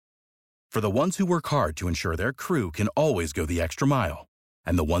For the ones who work hard to ensure their crew can always go the extra mile,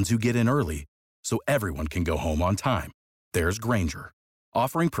 and the ones who get in early so everyone can go home on time, there's Grainger,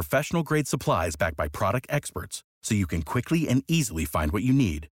 offering professional-grade supplies backed by product experts so you can quickly and easily find what you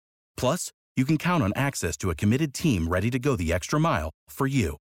need. Plus, you can count on access to a committed team ready to go the extra mile for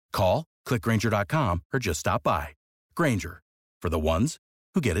you. Call, click Grainger.com, or just stop by. Grainger, for the ones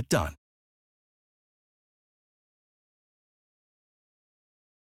who get it done.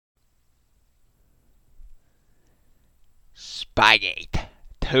 Spygate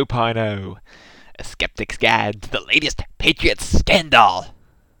 2.0, a skeptic's guide to the latest Patriot scandal.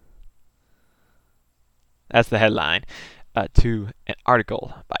 That's the headline to an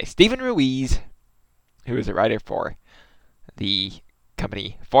article by Stephen Ruiz, who is a writer for the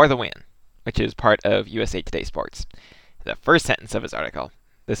company For the Win, which is part of USA Today Sports. The first sentence of his article,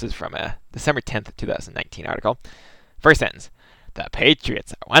 this is from a December 10th, 2019 article. First sentence, the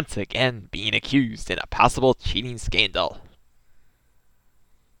Patriots are once again being accused in a possible cheating scandal.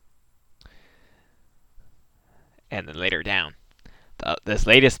 And then later down, this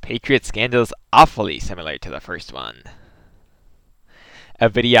latest Patriot scandal is awfully similar to the first one. A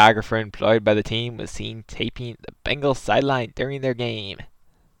videographer employed by the team was seen taping the Bengals sideline during their game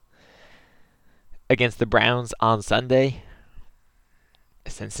against the Browns on Sunday. A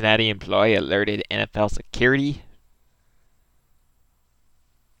Cincinnati employee alerted NFL security,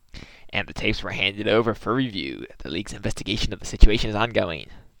 and the tapes were handed over for review. The league's investigation of the situation is ongoing.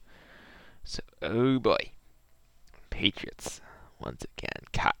 So, oh boy. Patriots once again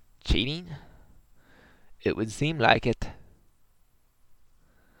caught cheating? It would seem like it.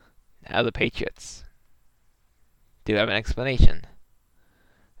 Now the Patriots do have an explanation.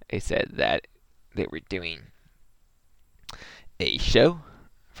 They said that they were doing a show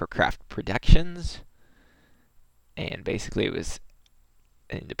for Kraft Productions, and basically it was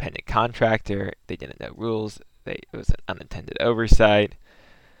an independent contractor. They didn't know rules. It was an unintended oversight.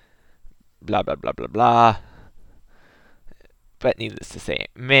 Blah, blah, blah, blah, blah. But needless to say,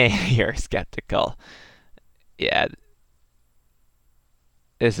 man, you're skeptical. Yeah,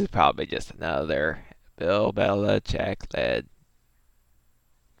 this is probably just another Bill Belichick-led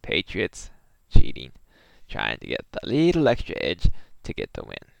Patriots cheating, trying to get the little extra edge to get the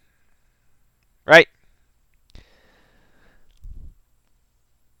win. Right?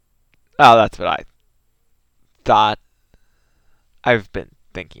 Oh, that's what I thought. I've been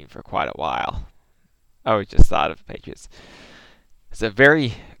thinking for quite a while. I always just thought of Patriots. It's a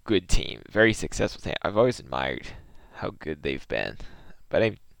very good team, very successful team. I've always admired how good they've been, but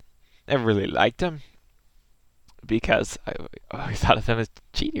I never really liked them because I always thought of them as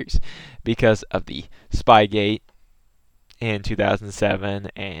cheaters because of the Spygate in 2007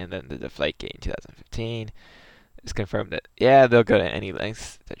 and then the Deflategate in 2015. It's confirmed that, yeah, they'll go to any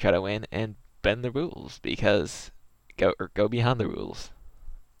lengths to try to win and bend the rules because go beyond the rules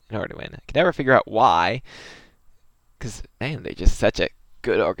in order to win. I can never figure out why. Because, man, they're just such a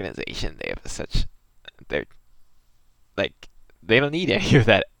good organization. They don't need any of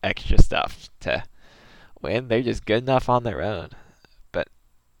that extra stuff to win. They're just good enough on their own. But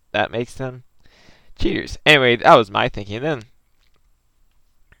that makes them cheaters. Anyway, that was my thinking. And then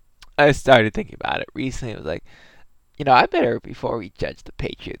I started thinking about it recently. I was like, I better, before we judge the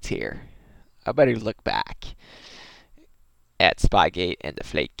Patriots here, I better look back at Spygate and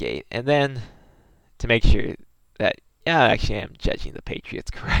Deflategate. And then to make sure that I actually am judging the Patriots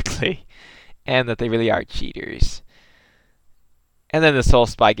correctly, and that they really are cheaters. And then this whole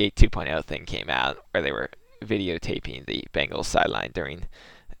Spygate 2.0 thing came out, where they were videotaping the Bengals sideline during,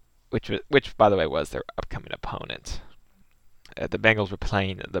 which by the way was their upcoming opponent. The Bengals were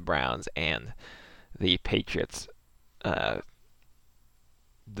playing the Browns, and the Patriots were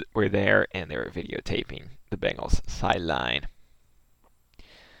there, and they were videotaping the Bengals sideline.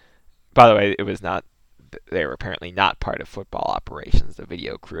 By the way, they were apparently not part of football operations, the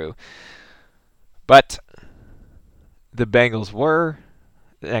video crew. But the Bengals were.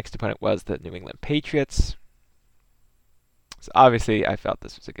 The next opponent was the New England Patriots. So obviously I felt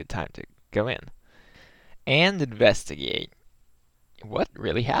this was a good time to go in and investigate what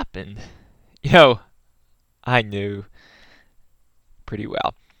really happened. I knew pretty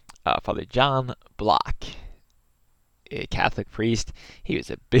well Father John Block, a Catholic priest. He was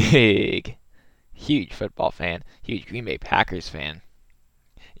a huge football fan, huge Green Bay Packers fan.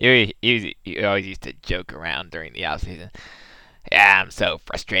 He always used to joke around during the offseason. Yeah, I'm so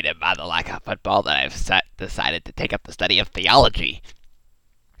frustrated by the lack of football that I've decided to take up the study of theology.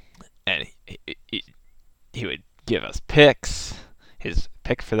 And he would give us picks, his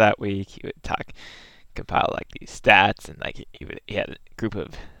pick for that week. He would compile these stats, and he had a group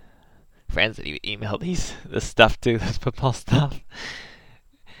of friends that he would email this stuff to, this football stuff.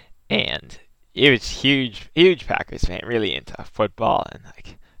 And he was huge Packers fan, really into football, and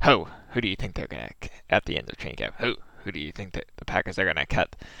like, who do you think they're gonna at the end of training camp? Who do you think that the Packers are gonna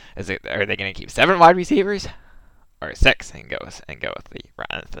cut? Are they gonna keep 7 wide receivers or 6 and go with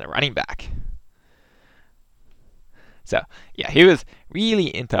the running back? So yeah, he was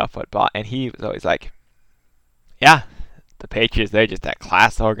really into football, and he was always like, yeah, the Patriots, they're just that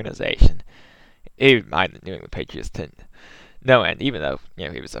class organization. He would mind the New England Patriots to no end, even though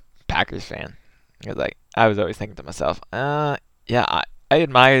he was a Packers fan. I was always thinking to myself, yeah, I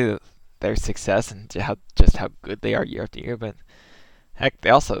admire their success and just how good they are year after year, but heck, they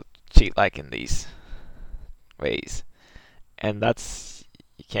also cheat like in these ways, and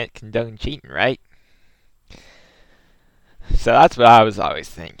you can't condone cheating, right? So that's what I was always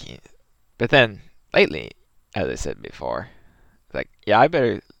thinking. But then lately, as I said before, like, yeah, I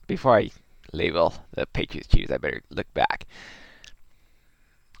better, before I label the Patriots cheaters, I better look back.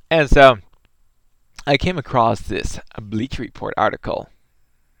 And so I came across this Bleacher Report article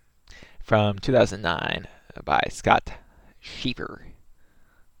from 2009 by Scott Sheaffer.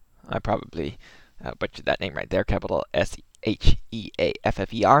 I probably butchered that name right there, capital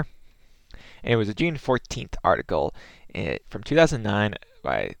Sheaffer. And it was a June 14th article from 2009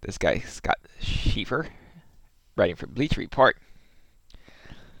 by this guy, Scott Sheaffer, writing for Bleacher Report.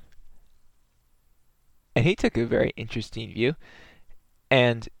 And he took a very interesting view,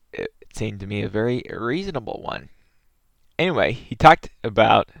 and it seemed to me a very reasonable one. Anyway, he talked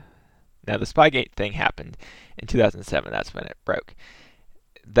about, now the Spygate thing happened in 2007. That's when it broke.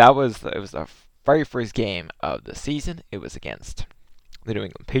 It was the very first game of the season. It was against the New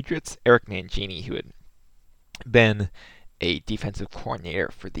England Patriots. Eric Mangini, who had been a defensive coordinator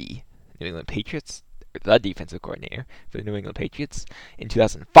for the New England Patriots, the defensive coordinator for the New England Patriots in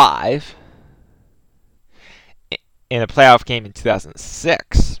 2005. In a playoff game in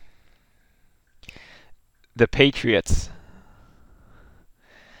 2006, the Patriots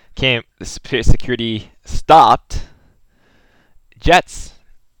the security stopped Jets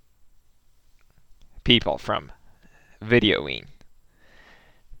people from videoing.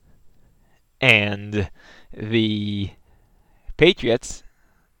 And the Patriots,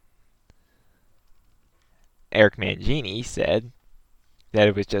 Eric Mangini, said that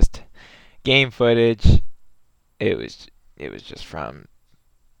it was just game footage. It was just from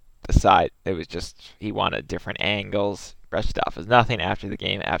the side. It was just, he wanted different angles, brushed it off as nothing after the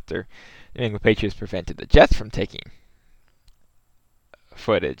game, after the New England Patriots prevented the Jets from taking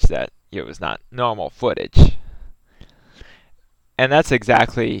footage that was not normal footage. And that's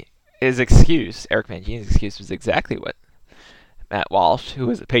exactly his excuse. Eric Mangini's excuse was exactly what Matt Walsh, who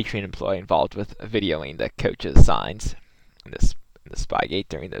was a Patriot employee involved with videoing the coaches' signs in the Spygate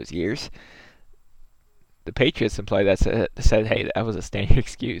during those years, the Patriots employee that said, hey, that was a standard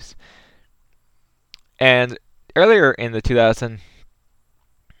excuse. And earlier in the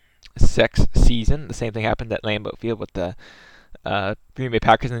 2006 season, the same thing happened at Lambeau Field with the Green Bay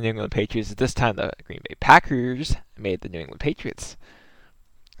Packers and the New England Patriots. At this time, the Green Bay Packers made the New England Patriots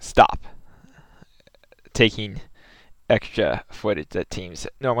stop taking extra footage that teams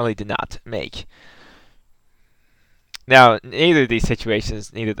normally did not make. Now, neither of these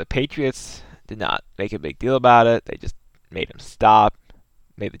situations, neither the Patriots did not make a big deal about it. They just made them stop,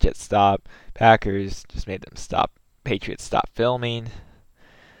 made the Jets stop. Packers just made them stop. Patriots stopped filming.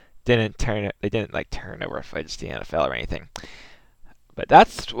 They didn't turn over footage to the NFL or anything. But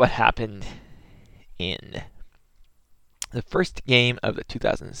that's what happened in the first game of the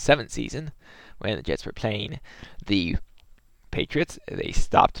 2007 season when the Jets were playing the Patriots. They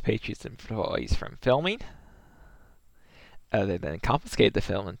stopped Patriots employees from filming. They then confiscated the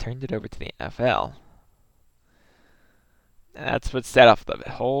film and turned it over to the NFL. And that's what set off the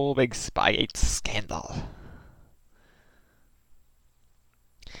whole big Spygate scandal.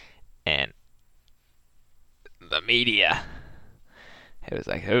 And the media, it was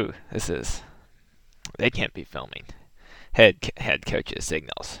like, oh, they can't be filming head coach's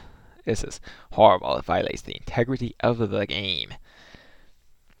signals. This is horrible. It violates the integrity of the game.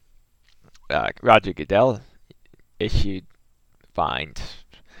 Roger Goodell fined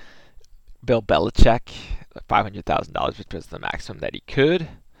Bill Belichick $500,000, which was the maximum that he could.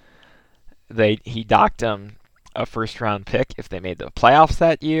 He docked him a first-round pick if they made the playoffs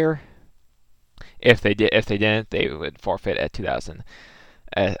that year. If they didn't, they would forfeit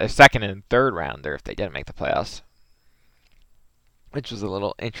a second and third rounder if they didn't make the playoffs, which was a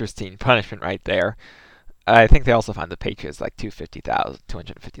little interesting punishment right there. I think they also fined the Patriots like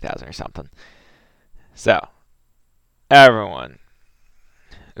 $250,000 or something. So everyone,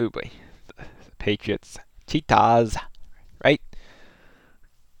 Patriots Cheetahs, right?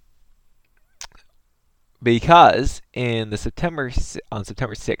 Because on September 6,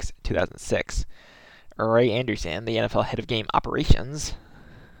 2006, Ray Anderson, the NFL head of game operations,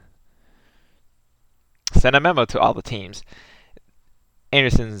 sent a memo to all the teams.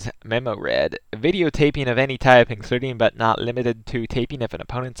 Anderson's memo read, videotaping of any type, including but not limited to taping of an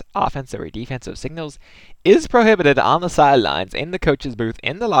opponent's offensive or defensive signals, is prohibited on the sidelines, in the coach's booth,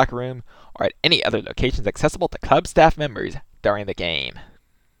 in the locker room, or at any other locations accessible to club staff members during the game.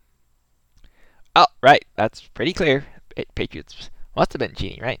 Oh, right, that's pretty clear. Patriots must have been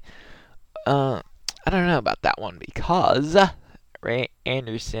cheating, right? I don't know about that one because Ray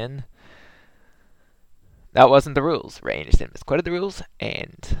Anderson, that wasn't the rules. Ray Anderson misquoted the rules,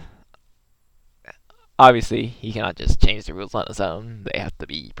 and obviously he cannot just change the rules on his own. They have to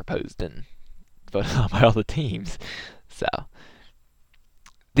be proposed and voted on by all the teams. So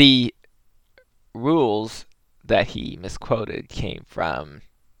the rules that he misquoted came from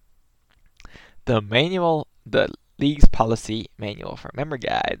the League's Policy Manual for Member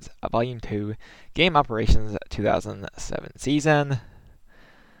Guides, Volume 2, Game Operations 2007 season.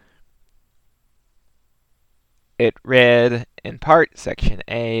 It read, in part, Section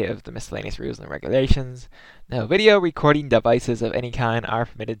A of the Miscellaneous Rules and Regulations, no video recording devices of any kind are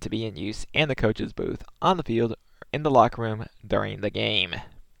permitted to be in use in the coach's booth, on the field, or in the locker room during the game.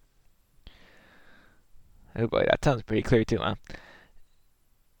 Oh boy, that sounds pretty clear too, huh?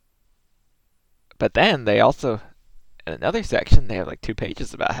 But then they also, in another section, they have like 2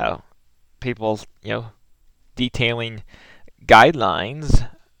 pages about how people, detailing guidelines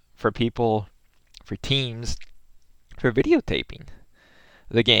for teams, for videotaping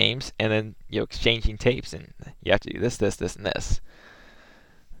the games, and then exchanging tapes, and you have to do this, and this.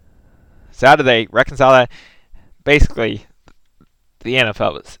 So how do they reconcile that? Basically, the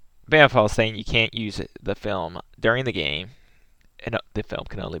NFL is saying you can't use the film during the game, and the film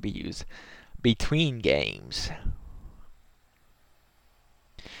can only be used between games.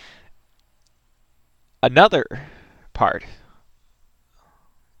 Another part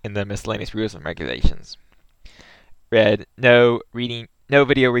in the miscellaneous rules and regulations read, no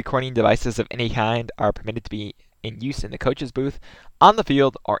video recording devices of any kind are permitted to be in use in the coach's booth, on the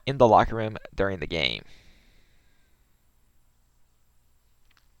field, or in the locker room during the game.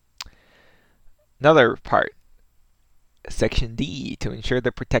 Another part, Section D, to ensure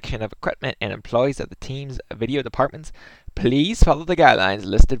the protection of equipment and employees of the team's video departments, please follow the guidelines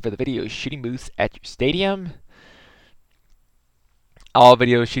listed for the video shooting booths at your stadium. All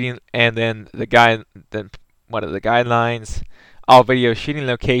video shooting, and then one of the guidelines, all video shooting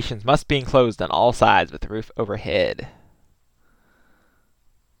locations must be enclosed on all sides with the roof overhead.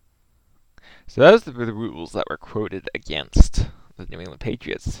 So those were the rules that were quoted against the New England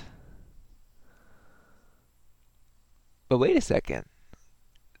Patriots. But wait a second.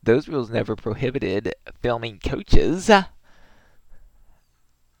 Those rules never prohibited filming coaches. The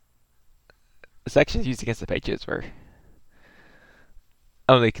sections used against the Patriots were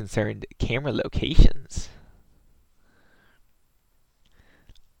only concerned camera locations.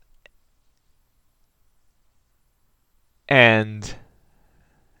 And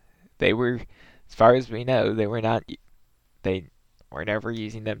they were, as far as we know, they were never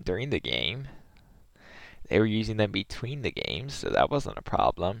using them during the game. They were using them between the games, so that wasn't a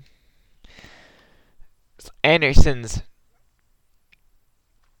problem. So Anderson's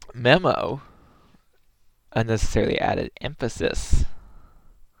memo unnecessarily added emphasis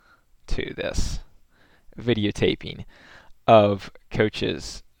to this videotaping of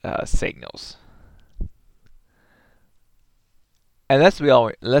coaches' signals. And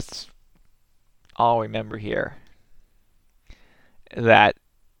let's all remember here that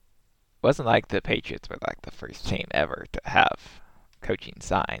it wasn't like the Patriots were like the first team ever to have coaching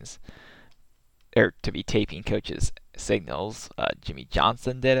signs, or to be taping coaches' signals. Jimmy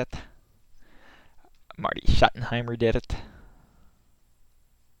Johnson did it. Marty Schottenheimer did it.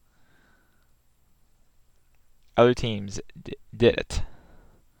 Other teams did it.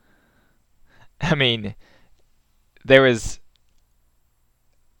 I mean, there was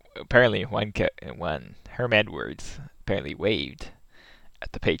apparently when Herm Edwards apparently waved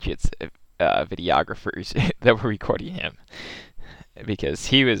at the Patriots videographers that were recording him, because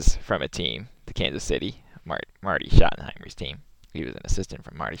he was from a team, the Kansas City, Marty Schottenheimer's team. He was an assistant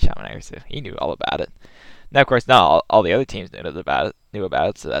from Marty Schottenheimer, so he knew all about it. Now, of course, not all the other teams knew about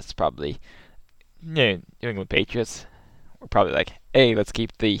it, so that's probably, New England Patriots were probably like, hey, let's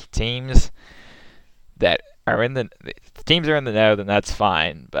keep the teams that are in the teams are in the know, then that's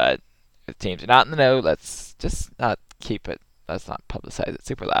fine. But if the teams are not in the know, let's just not keep it. Let's not publicize it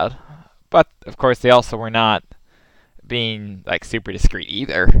super loud. But of course, they also were not being like super discreet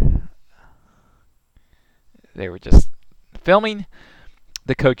either. They were just filming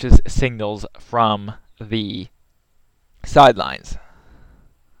the coaches' signals from the sidelines.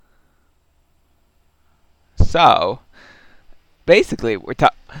 So, basically,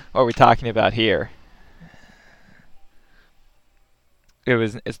 what we're talking about here,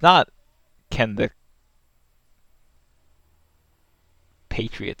 it's not can the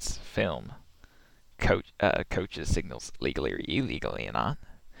Patriots film coaches' signals legally or illegally or not,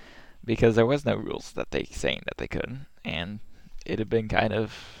 because there was no rules that they saying that they couldn't, and it had been kind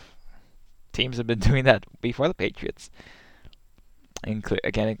of teams have been doing that before the Patriots.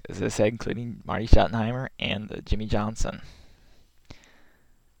 Again, as I said, including Marty Schottenheimer and Jimmy Johnson.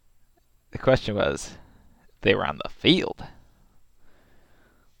 The question was, they were on the field.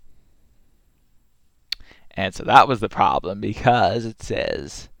 And so that was the problem, because it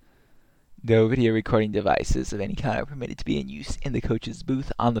says no video recording devices of any kind are permitted to be in use in the coach's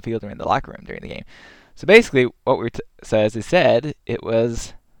booth, on the field, or in the locker room during the game. So basically, what as I said, it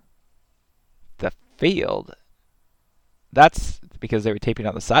was the field. That's because they were taping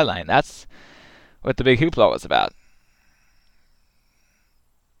on the sideline. That's what the big hoopla was about.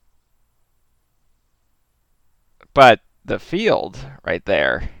 But the field right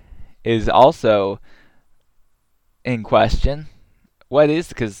there is also in question. What is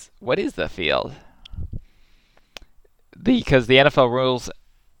the field? Because the NFL rules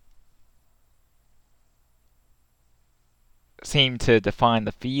seem to define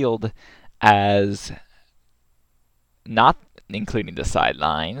the field as not including the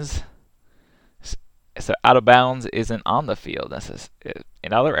sidelines. So out of bounds isn't on the field. That's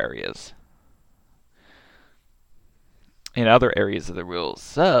in other areas. In other areas of the rules.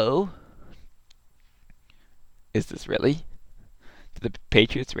 So, is this really? Did the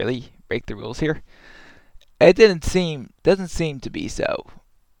Patriots really break the rules here? It doesn't seem to be so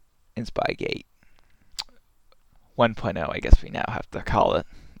in Spygate 1.0, I guess we now have to call it,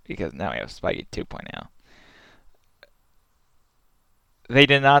 because now we have Spygate 2.0. They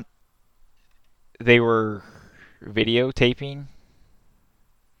did not. They were videotaping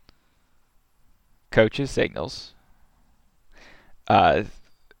coaches' signals.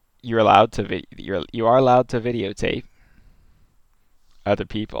 You are allowed to videotape other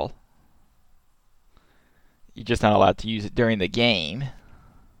people. You're just not allowed to use it during the game.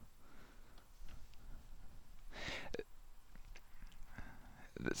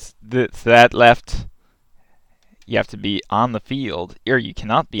 That left, you have to be on the field, or you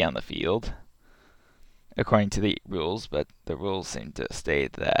cannot be on the field, according to the rules, but the rules seem to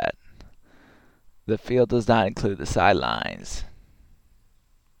state that the field does not include the sidelines.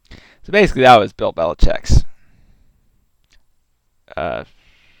 So basically, that was Bill Belichick's,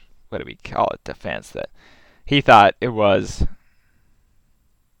 what do we call it, defense, that he thought it was,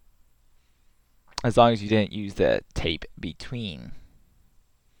 as long as you didn't use the tape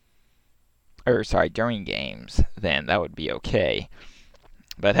during games, then that would be okay.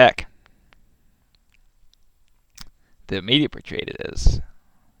 But heck, the media portrayed it as,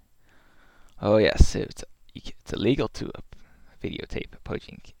 oh yes, it's illegal to videotape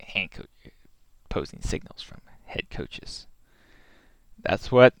opposing signals from head coaches.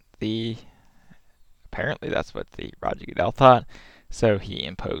 Apparently that's what the Roger Goodell thought. So he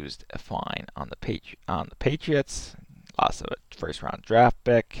imposed a fine on the Patriots, loss of a first-round draft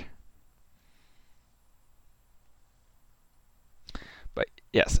pick. But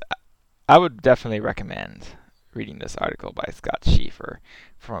yes, I would definitely recommend reading this article by Scott Schieffer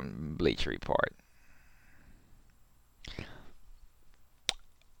from Bleacher Report.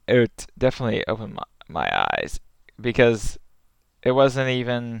 It definitely opened my eyes, because it wasn't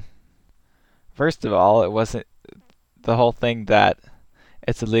even, first of all, it wasn't the whole thing that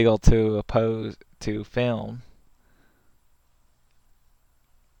it's illegal to film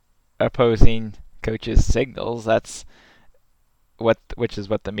opposing coaches' signals. Which is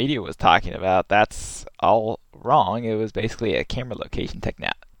what the media was talking about. That's all wrong. It was basically a camera location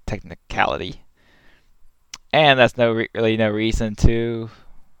technicality, and that's really no reason to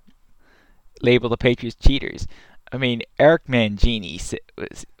label the Patriots cheaters. I mean, Eric Mangini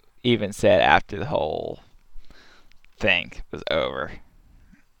even said after the whole thing was over,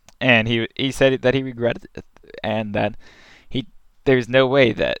 and he said that he regretted it, and that there's no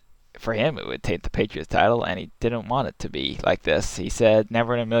way that for him it would take the Patriots title, and he didn't want it to be like this. He said,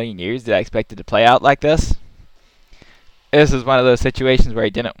 never in a million years did I expect it to play out like this. This is one of those situations where he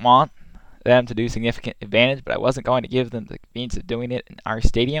didn't want them to do significant advantage, but I wasn't going to give them the convenience of doing it in our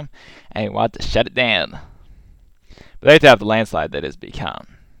stadium, and he wanted to shut it down. But they have to have the landslide that has become.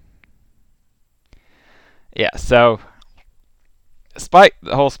 Yeah, so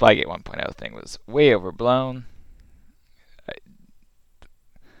the whole Spygate 1.0 thing was way overblown.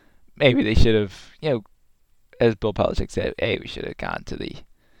 Maybe they should have, as Bill Belichick said, hey, we should have gone to the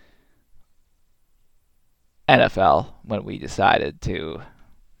NFL when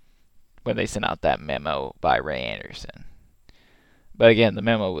they sent out that memo by Ray Anderson. But again, the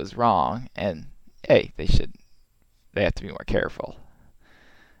memo was wrong, and hey, they have to be more careful.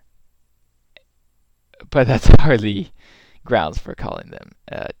 But that's hardly grounds for calling them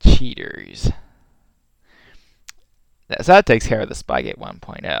cheaters. So that takes care of the Spygate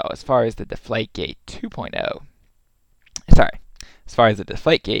 1.0. As far as the Deflategate 2.0, sorry, as far as the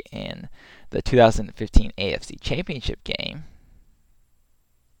Deflategate in the 2015 AFC Championship game,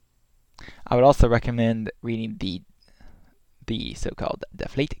 I would also recommend reading the so-called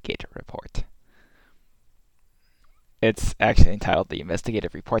Deflategate report. It's actually entitled The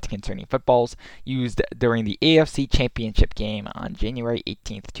Investigative Report Concerning Footballs Used During the AFC Championship Game on January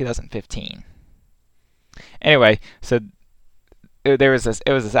 18th, 2015. Anyway, so it was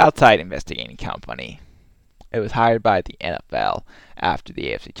this outside investigating company. It was hired by the NFL after the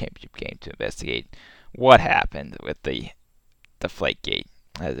AFC Championship game to investigate what happened with the Deflategate,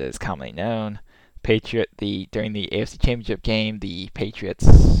 as it is commonly known. During the AFC Championship game, a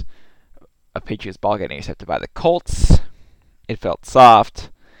Patriots ball getting intercepted by the Colts. It felt soft.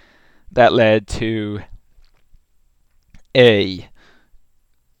 That led to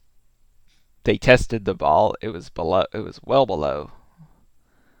they tested the ball. It was well below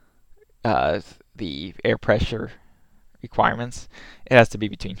the air pressure requirements. It has to be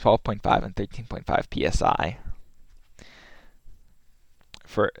between 12.5 and 13.5 psi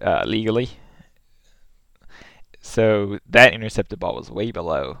for legally. So that intercepted ball was way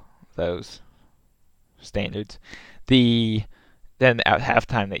below those standards. Then at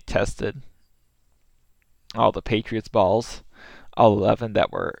halftime they tested all the Patriots balls, all 11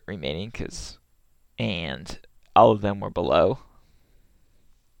 that were remaining, and all of them were below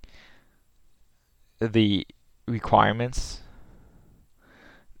the requirements.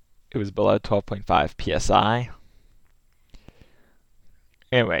 It was below 12.5 psi.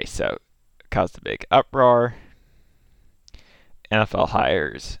 Anyway, so it caused a big uproar. NFL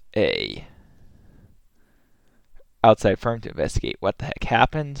hires a outside firm to investigate what the heck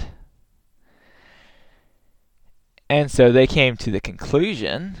happened. And so they came to the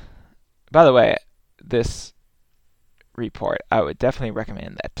conclusion. By the way, this report, I would definitely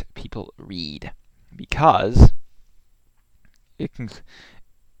recommend that people read, because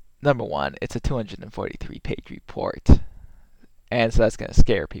number one, it's a 243-page report, and so that's going to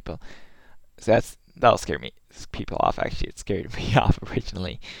scare people. So that'll scare people off. Actually, it scared me off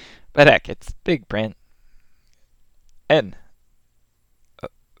originally, but heck, it's big print, and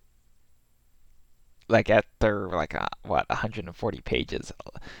at their 140 pages,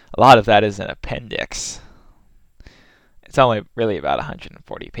 a lot of that is an appendix. It's only really about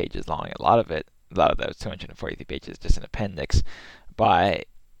 140 pages long. A lot of those 243 pages is just an appendix by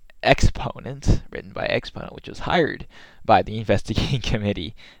written by Exponent, which was hired by the investigating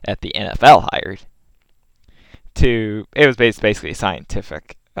committee that the NFL hired. It was basically a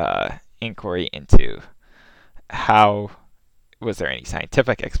scientific inquiry into how was there any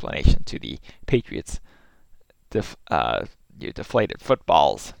scientific explanation to the Patriots' deflated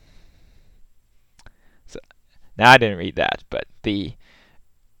footballs. So now I didn't read that, but the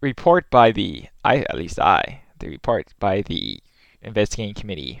report by the report by the investigating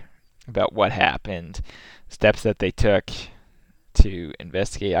committee about what happened, steps that they took to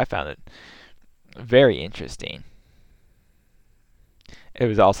investigate, I found it very interesting. It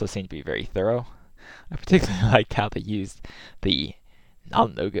was also seemed to be very thorough. I particularly liked how they used the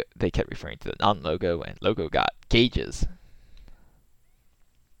non-logo. They kept referring to the non-logo and logo gauges,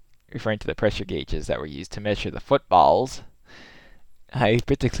 referring to the pressure gauges that were used to measure the footballs. I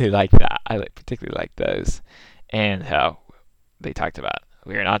particularly like that. I particularly like those, and how they talked about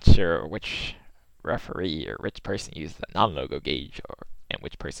we are not sure which referee or which person used the non-logo gauge and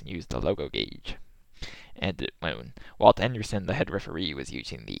which person used the logo gauge. And when Walt Anderson, the head referee, was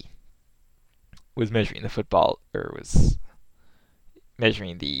measuring the football, or was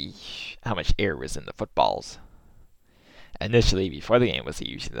measuring how much air was in the footballs. Initially, before the game, was he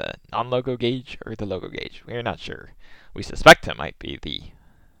using the non-logo gauge or the logo gauge? We are not sure. We suspect it might be the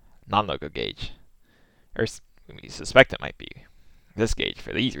non-logo gauge, or we suspect it might be this gauge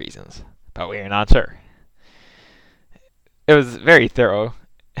for these reasons, but we are not sure. It was very thorough,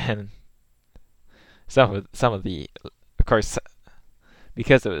 and some of the, of course,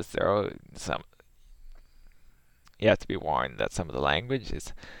 because it was thorough, you have to be warned that some of the language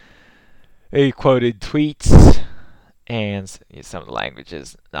is They quoted tweets, and some of the language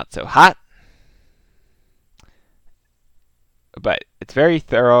is not so hot, but it's very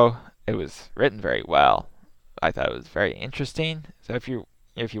thorough. It was written very well. I thought it was very interesting. So if you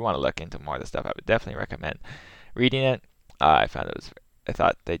want to look into more of the stuff, I would definitely recommend reading it. I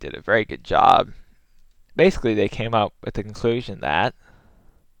thought they did a very good job. Basically, they came up with the conclusion that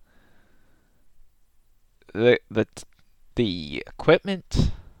the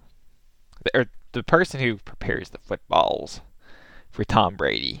equipment, or the person who prepares the footballs for Tom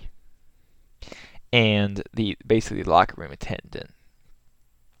Brady, and basically the locker room attendant,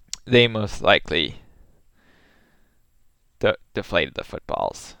 they most likely deflated the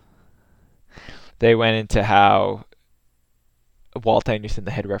footballs. They went into how Walt Anderson,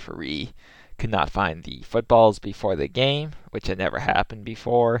 the head referee, could not find the footballs before the game, which had never happened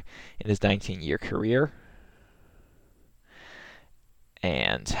before in his 19-year career,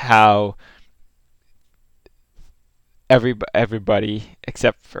 and how everybody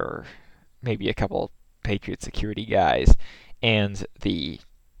except for maybe a couple Patriot security guys and the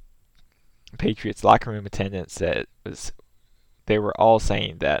Patriots locker room attendants they were all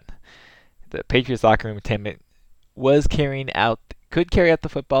saying that the Patriots locker room attendant could carry out the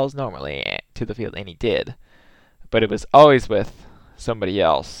footballs normally to the field, and he did, but it was always with somebody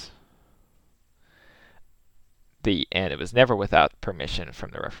else. And it was never without permission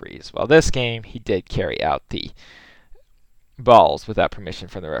from the referees. Well, this game, he did carry out the balls without permission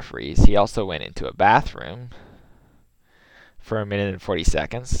from the referees. He also went into a bathroom for a minute and 40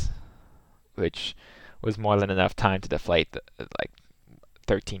 seconds, which was more than enough time to deflate the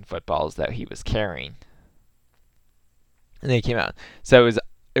 13 footballs that he was carrying. And then he came out. So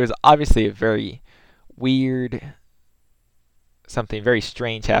it was obviously a very weird, something very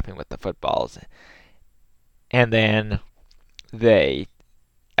strange happening with the footballs. And then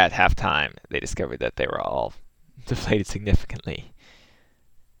at halftime, they discovered that they were all deflated significantly.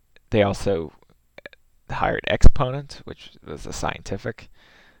 They also hired Exponent, which was a scientific,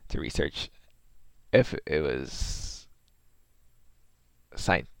 to research if it was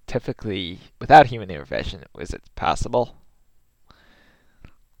scientifically, without human intervention, was it possible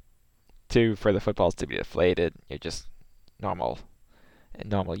for the footballs to be deflated. Just normal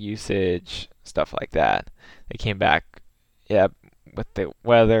usage, stuff like that. They came back, with the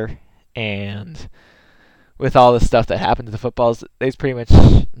weather and with all the stuff that happened to the footballs, there's pretty much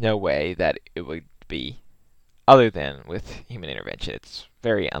no way that it would be other than with human intervention. It's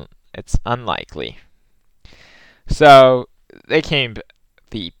it's unlikely. So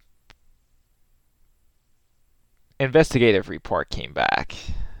the investigative report came back.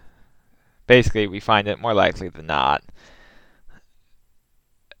 Basically, we find it more likely than not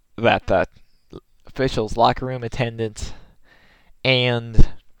that the officials, locker room attendants,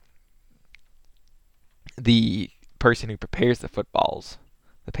 and the person who prepares the footballs,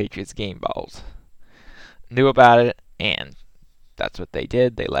 the Patriots game balls, knew about it, and that's what they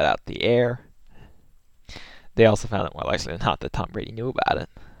did. They let out the air. They also found it more likely than not that Tom Brady knew about it.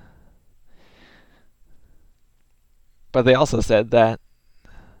 But they also said that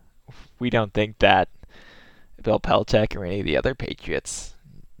we don't think that Bill Belichick or any of the other Patriots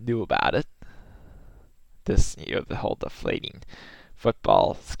knew about it. The whole deflating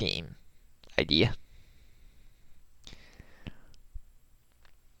football scheme idea.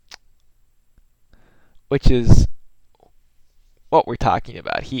 Which is what we're talking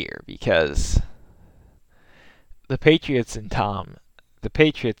about here, because the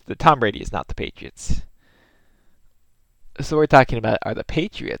Tom Brady is not the Patriots. So we're talking about, are the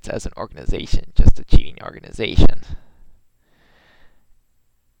Patriots as an organization just a cheating organization?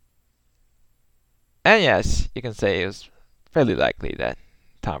 And yes, you can say it was fairly likely that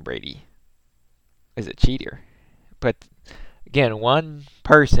Tom Brady is a cheater. But again, one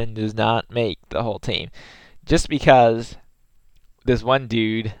person does not make the whole team. Just because this one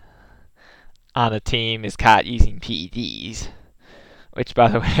dude on a team is caught using PEDs, which, by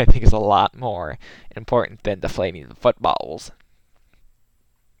the way, I think is a lot more important than deflating the footballs.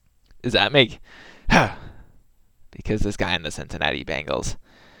 Does that make... because this guy in the Cincinnati Bengals,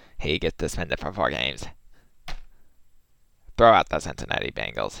 he gets suspended for 4 games. Throw out the Cincinnati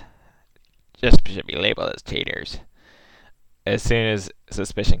Bengals. Just should be labeled as cheaters. As soon as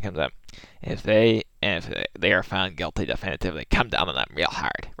suspicion comes up, if they are found guilty definitively, come down on them real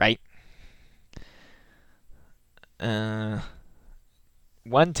hard, right?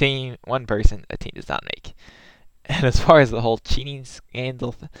 One person, a team does not make. And as far as the whole cheating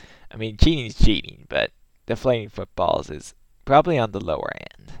scandal, cheating is cheating, but deflating footballs is probably on the lower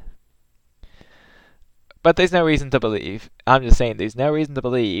end. But there's no reason to believe. I'm just saying, there's no reason to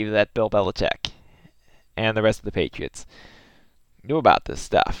believe that Bill Belichick and the rest of the Patriots knew about this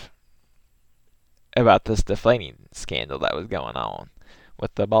stuff, about this deflating scandal that was going on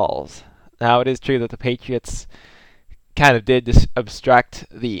with the balls. Now, it is true that the Patriots kind of did obstruct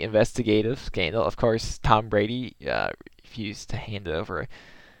the investigative scandal. Of course, Tom Brady refused to hand over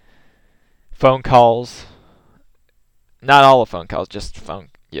phone calls. Not all the phone calls, just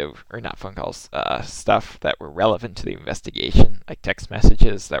not phone calls, stuff that were relevant to the investigation, like text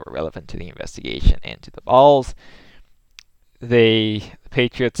messages that were relevant to the investigation and to the balls. The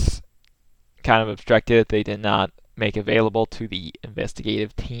Patriots kind of obstructed it. They did not make available to the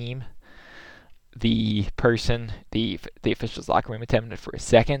investigative team the official's locker room attendant for a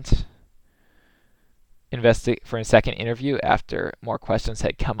second interview after more questions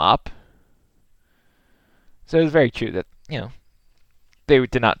had come up. So it was very true that, they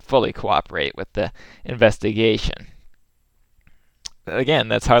did not fully cooperate with the investigation. But again,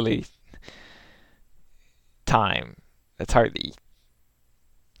 that's hardly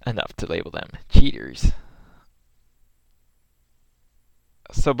enough to label them cheaters.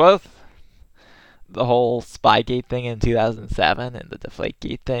 So both the whole Spygate thing in 2007 and the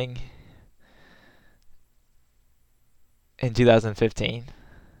Deflategate thing in 2015,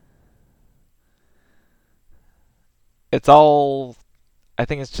 it's all, I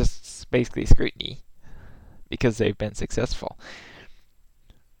think it's just basically scrutiny because they've been successful.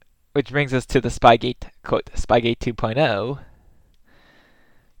 Which brings us to the Spygate, quote, Spygate 2.0.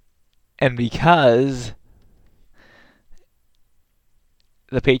 And because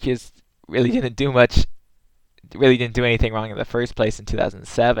the Patriots really didn't do anything wrong in the first place in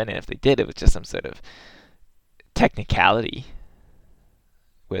 2007, and if they did, it was just some sort of technicality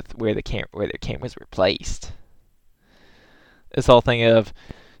with where their cameras were placed. This whole thing of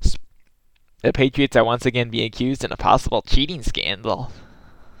the Patriots are once again being accused in a possible cheating scandal.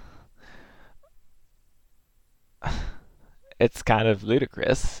 It's kind of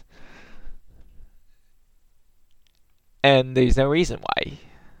ludicrous. And there's no reason why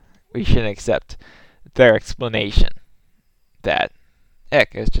we shouldn't accept their explanation that,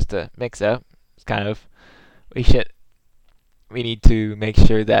 heck, it's just a mix-up. It's kind of, we need to make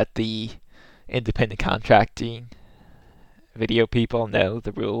sure that the independent contracting video people know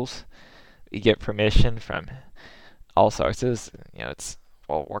the rules. We get permission from all sources. It's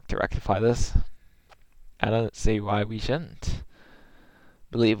all work to rectify this. I don't see why we shouldn't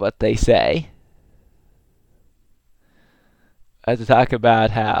believe what they say. I have to talk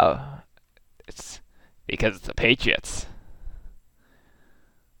about how it's because it's the Patriots.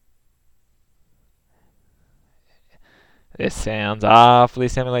 This sounds awfully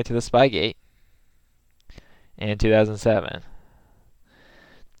similar to the Spygate in 2007.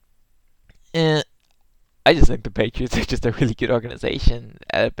 And I just think the Patriots are just a really good organization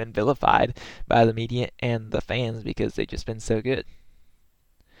that have been vilified by the media and the fans because they've just been so good.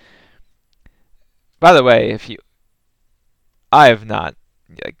 By the way, I have not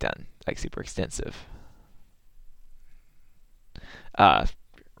done super extensive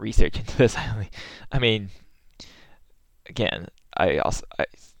research into this. Again,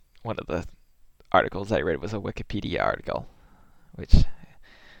 one of the articles I read was a Wikipedia article, which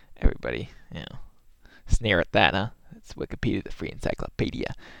everybody, sneer at that, huh? It's Wikipedia, the free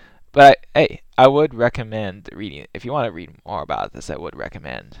encyclopedia. But I would recommend reading. If you want to read more about this, I would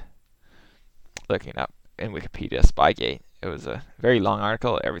recommend looking up in Wikipedia Spygate. It was a very long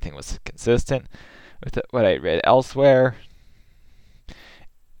article. Everything was consistent with what I read elsewhere.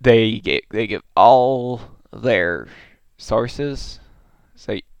 They give all their sources,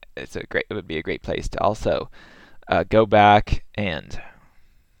 so it would be a great place to also go back and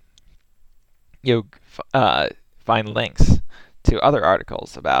find links to other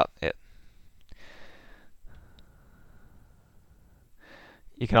articles about it.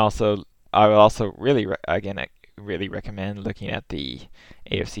 I would also really recommend looking at the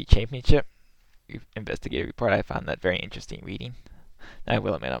AFC Championship investigative report. I found that very interesting reading. I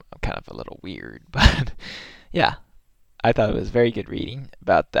will admit I'm kind of a little weird, but yeah, I thought it was very good reading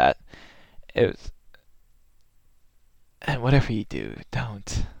about that. And whatever you do,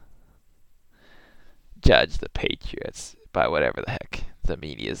 don't judge the Patriots by whatever the heck the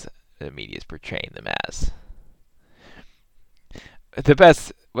media's portraying them as.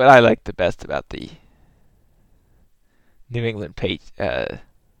 What I like the best about the New England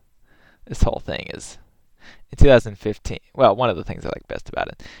this whole thing is in 2015. Well, one of the things I like best about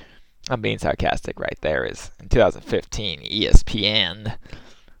it, I'm being sarcastic right there, is in 2015 ESPN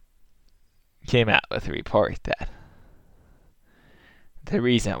came out with a report that the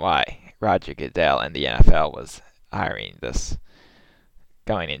reason why Roger Goodell and the NFL was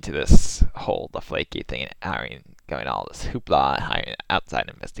going into this whole Deflategate thing and going all this hoopla, hiring an outside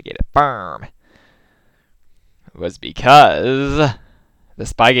investigative firm, was because the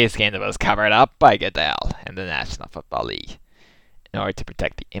Spygate scandal was covered up by Goodell and the National Football League in order to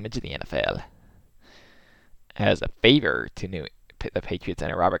protect the image of the NFL. As a favor to the Patriots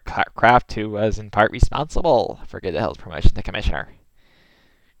and Robert Kraft, who was in part responsible for Goodell's promotion to commissioner.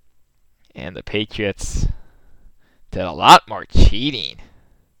 And the Patriots did a lot more cheating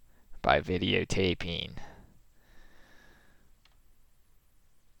by videotaping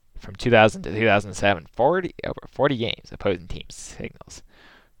from 2000 to 2007, over 40 games, opposing teams' signals.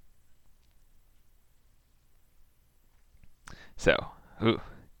 So,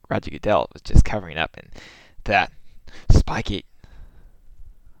 Roger Goodell was just covering up, and that Spygate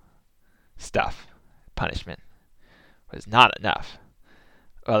stuff, punishment, was not enough.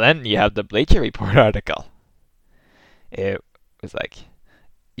 Well, then you have the Bleacher Report article. It was like,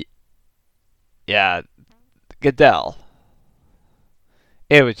 yeah, Goodell.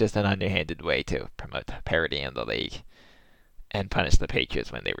 It was just an underhanded way to promote parity in the league and punish the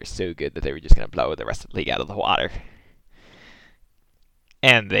Patriots when they were so good that they were just going to blow the rest of the league out of the water.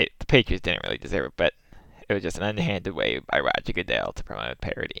 And the Patriots didn't really deserve it, but it was just an underhanded way by Roger Goodell to promote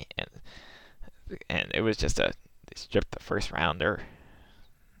parity. And it was just they stripped the first rounder.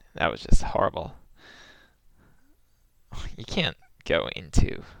 That was just horrible. You can't go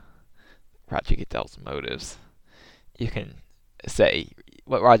into Roger Goodell's motives. You can say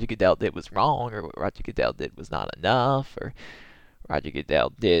what Roger Goodell did was wrong, or what Roger Goodell did was not enough, or Roger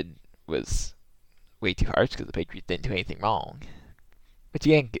Goodell did was way too harsh because the Patriots didn't do anything wrong. But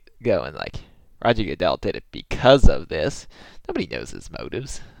you can't go and Roger Goodell did it because of this. Nobody knows his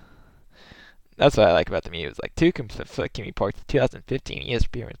motives. That's what I like about the media. It was two conflicting reports. The 2015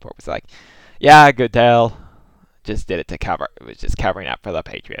 ESPN report was yeah, Goodell just did it to cover. It was just covering up for the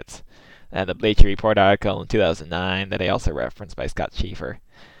Patriots. And the Bleacher Report article in 2009 that I also referenced by Scott Schieffer.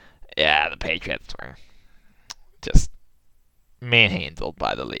 Yeah, the Patriots were just manhandled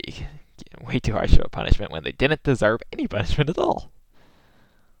by the league. Way too harsh of a punishment when they didn't deserve any punishment at all.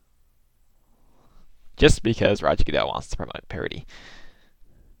 Just because Roger Goodell wants to promote parity.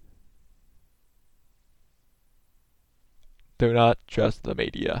 Do not trust the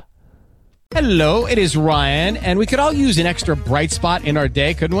media. Hello, it is Ryan, and we could all use an extra bright spot in our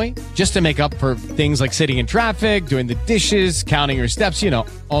day, couldn't we? Just to make up for things like sitting in traffic, doing the dishes, counting your steps,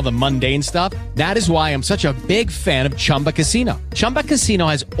 all the mundane stuff. That is why I'm such a big fan of Chumba Casino. Chumba Casino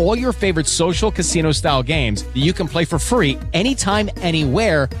has all your favorite social casino-style games that you can play for free anytime,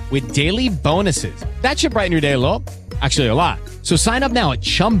 anywhere with daily bonuses. That should brighten your day a little. Actually, a lot. So sign up now at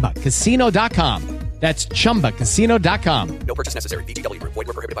ChumbaCasino.com. That's ChumbaCasino.com. No purchase necessary. VGW Group. Void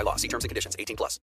where prohibited by law. See terms and conditions. 18+.